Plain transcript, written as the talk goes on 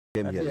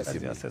came here That's this the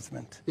evening.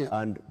 assessment. Yeah.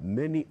 And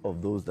many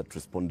of those that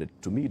responded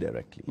to me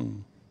directly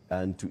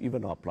and to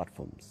even our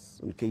platforms,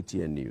 on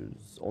KTN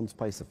News, on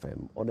Spice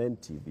FM, on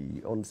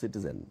NTV, on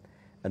Citizen,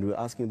 and we're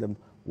asking them,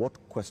 what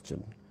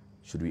question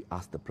should we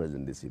ask the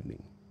president this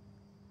evening?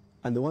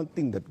 And the one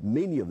thing that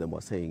many of them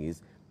were saying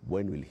is,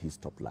 when will he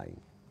stop lying?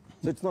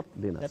 So it's not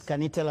Linus.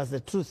 Can he tell us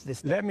the truth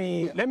this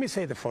time? Let me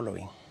say the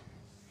following.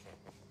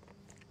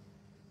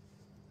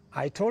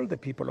 I told the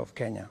people of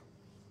Kenya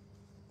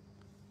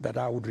that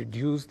I would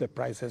reduce the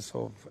prices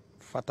of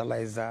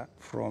fertilizer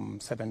from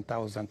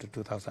 7,000 to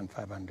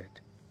 2,500.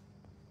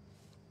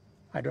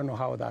 I don't know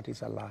how that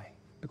is a lie,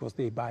 because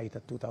they buy it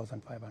at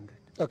 2,500.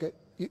 Okay.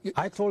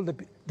 I told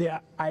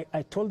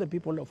the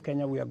people of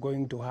Kenya we're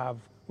going to have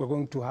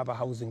a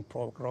housing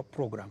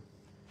program.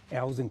 A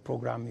housing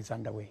program is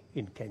underway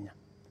in Kenya.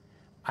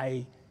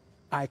 I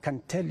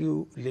can tell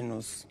you,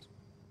 Linus,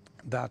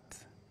 that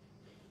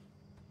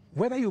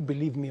whether you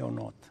believe me or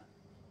not,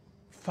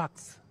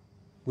 facts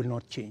will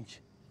not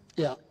change.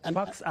 Yeah,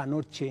 facts are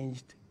not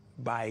changed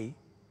by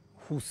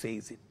who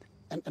says it.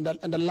 And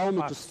allow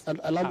me to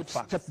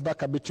step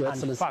back a bit, Your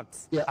Excellency. And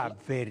facts are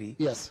very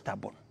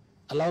stubborn.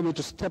 Allow me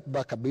to step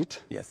back a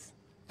bit. Yes.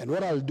 And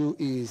what I'll do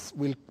is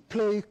we'll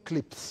play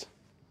clips,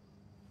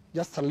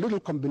 just a little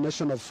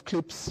combination of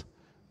clips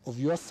of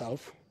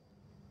yourself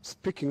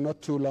speaking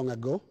not too long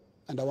ago,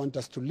 and I want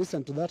us to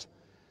listen to that.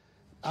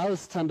 I'll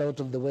stand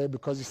out of the way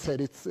because you said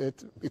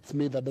it's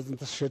me that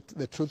doesn't share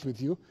the truth with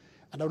you.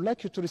 And I would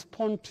like you to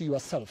respond to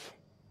yourself,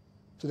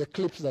 to the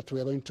clips that we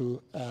are going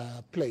to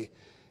play.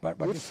 But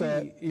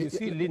you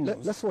see,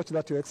 Linus, let's watch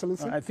that, Your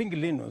Excellency. I think,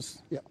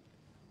 Linus,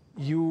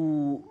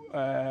 you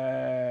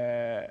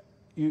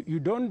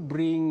don't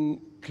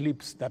bring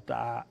clips that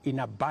are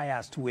in a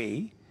biased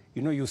way.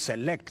 You know, you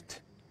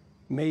select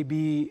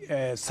maybe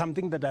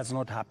something that has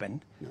not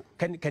happened. No.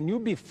 Can you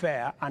be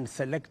fair and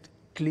select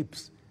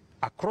clips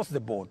across the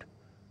board?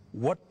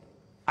 What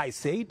I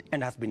said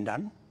and has been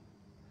done,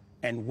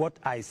 and what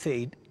I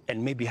said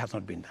and maybe has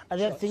not been done.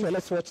 So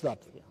let's watch that.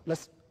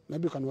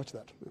 Maybe you can watch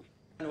that.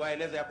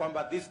 Waeleze ya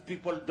kwamba these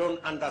people don't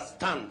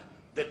understand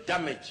the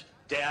damage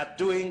they are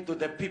doing to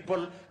the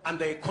people and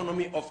the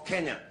economy of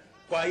Kenya.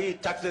 Kwa hii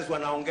taxes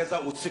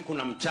wanaongeza usiku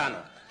na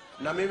mchana.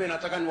 Na mimi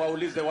nataka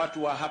niwaulize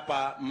watu wa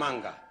hapa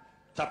Manga,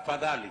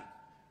 tafadhali,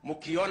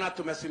 mkiona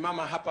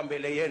tumesimama hapa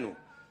mbele yenu,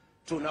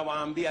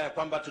 tunawaambia ya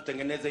kwamba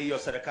tutengeneze hiyo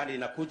serikali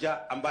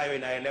inakuja ambayo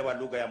inaelewa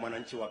lugha ya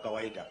mwananchi wa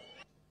kawaida.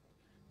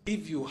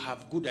 If you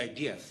have good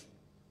ideas,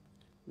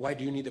 why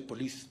do you need the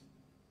police?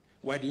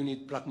 Why do you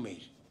need blackmail?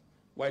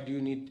 Why do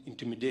you need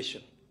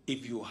intimidation?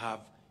 If you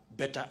have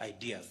better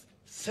ideas,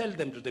 sell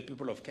them to the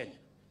people of Kenya.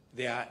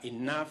 There are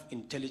enough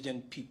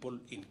intelligent people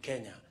in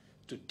Kenya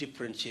to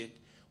differentiate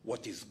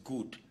what is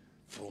good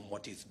from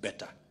what is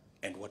better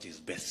and what is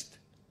best.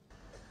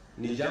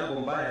 Ni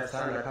jambo mbaya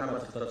sana kama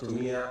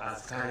tutatumia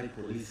askari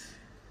polisi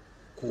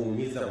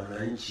kuumiza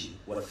wananchi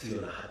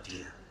wasio na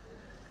hatia,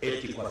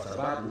 eti kwa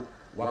sababu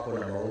wako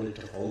na maoni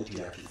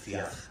tofauti ya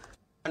kisiasa.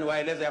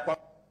 Waeleze ya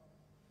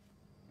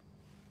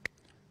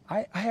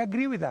I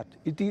agree with that.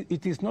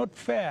 It is not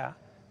fair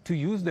to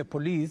use the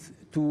police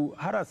to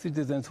harass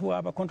citizens who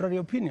have a contrary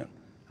opinion.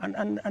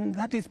 And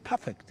that is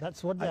perfect.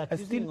 That's what they're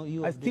accusing you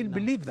of. I still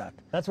believe that.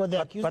 That's what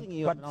they're accusing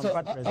you of now.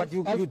 But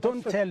you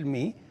don't tell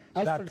me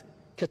that...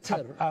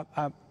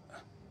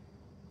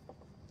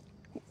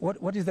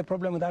 What is the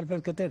problem with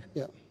Alfred Keter?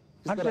 Yeah.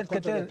 Is that a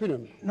contrary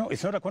opinion? No,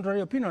 it's not a contrary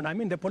opinion. I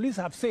mean, the police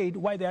have said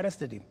why they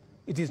arrested him.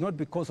 It is not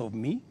because of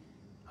me.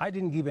 I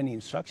didn't give any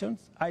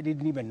instructions. I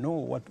didn't even know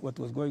what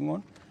was going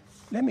on.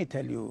 Let me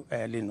tell you,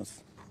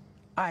 Linus,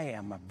 I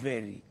am a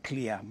very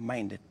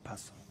clear-minded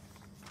person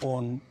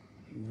on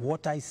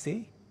what I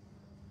say.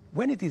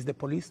 When it is the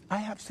police, I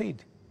have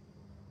said.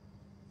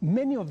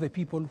 Many of the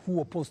people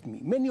who opposed me,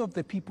 many of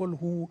the people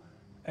who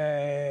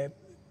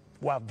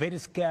were very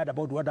scared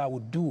about what I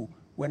would do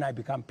when I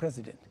become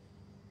president,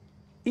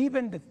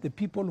 even the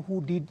people who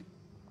did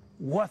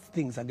worse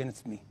things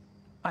against me,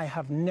 I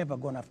have never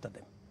gone after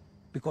them,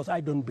 because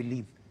I don't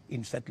believe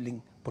in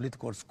settling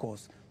political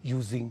scores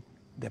using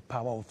the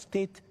power of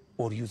state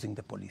or using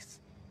the police.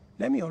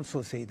 Let me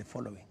also say the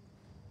following.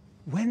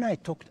 When I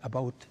talked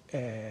about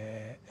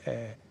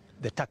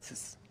the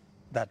taxes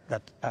that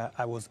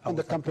I was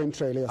campaign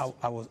trail, yes.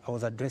 I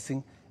was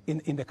addressing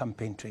in the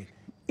campaign trail,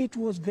 it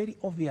was very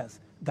obvious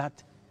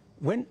that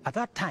when at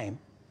that time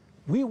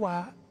we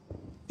were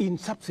in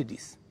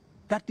subsidies,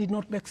 that did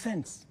not make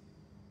sense.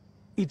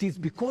 It is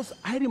because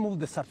I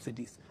removed the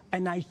subsidies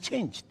and I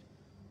changed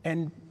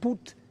and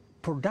put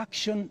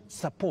production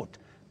support.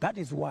 That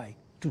is why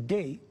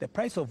today the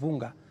price of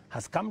unga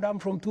has come down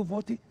from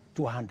 240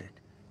 to 100,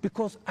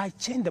 because I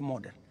changed the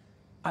model.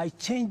 I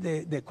changed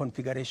the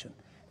configuration,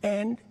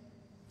 and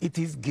it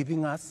is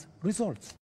giving us results.